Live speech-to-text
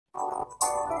Tom,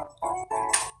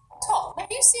 have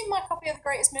you seen my copy of the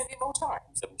greatest movie of all time?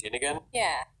 17 again?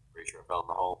 Yeah. Pretty sure I fell in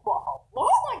the hole. What hole?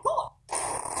 Oh my god!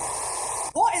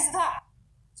 What is that?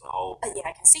 It's a hole. Yeah,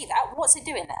 I can see that. What's it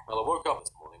doing there? Well, I woke up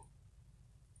this morning.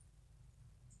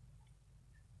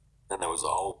 Then there was a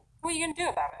hole. What are you going to do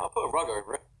about I it? put a rug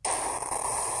over it.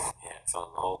 Yeah, it fell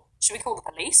in the hole. Should we call the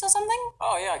police or something?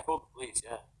 Oh, yeah, I called the police,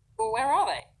 yeah. Well, where are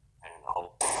they? And in the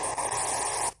hole.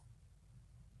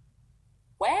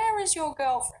 Where is your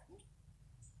girlfriend?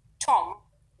 Tom,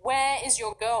 where is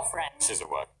your girlfriend? She's at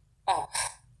work. Oh.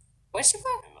 Where's she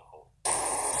work? In the hole.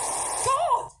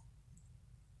 God!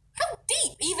 How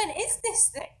deep even is this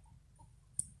thing?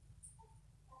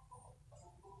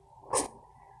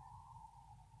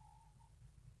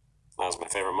 That was my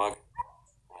favorite mug.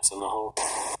 It's in the hole.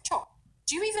 Tom,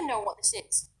 do you even know what this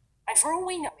is? And for all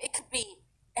we know, it could be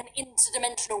an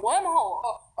interdimensional wormhole,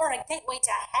 or a gateway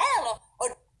to hell,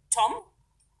 or Tom?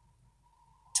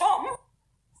 Tom?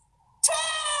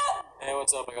 Tom! Hey,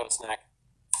 what's up? I got a snack.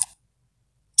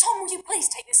 Tom, will you please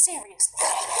take this seriously?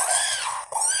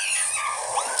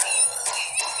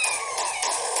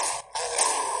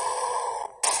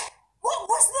 What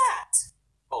was that?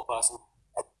 Old person.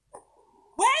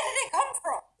 Where did it come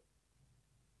from?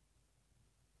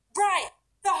 Right,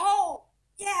 the hole.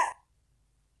 Yeah.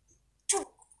 Dude,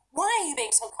 why are you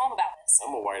being so calm about this?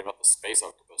 I'm more worried about the space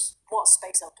octopus. What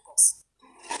space octopus?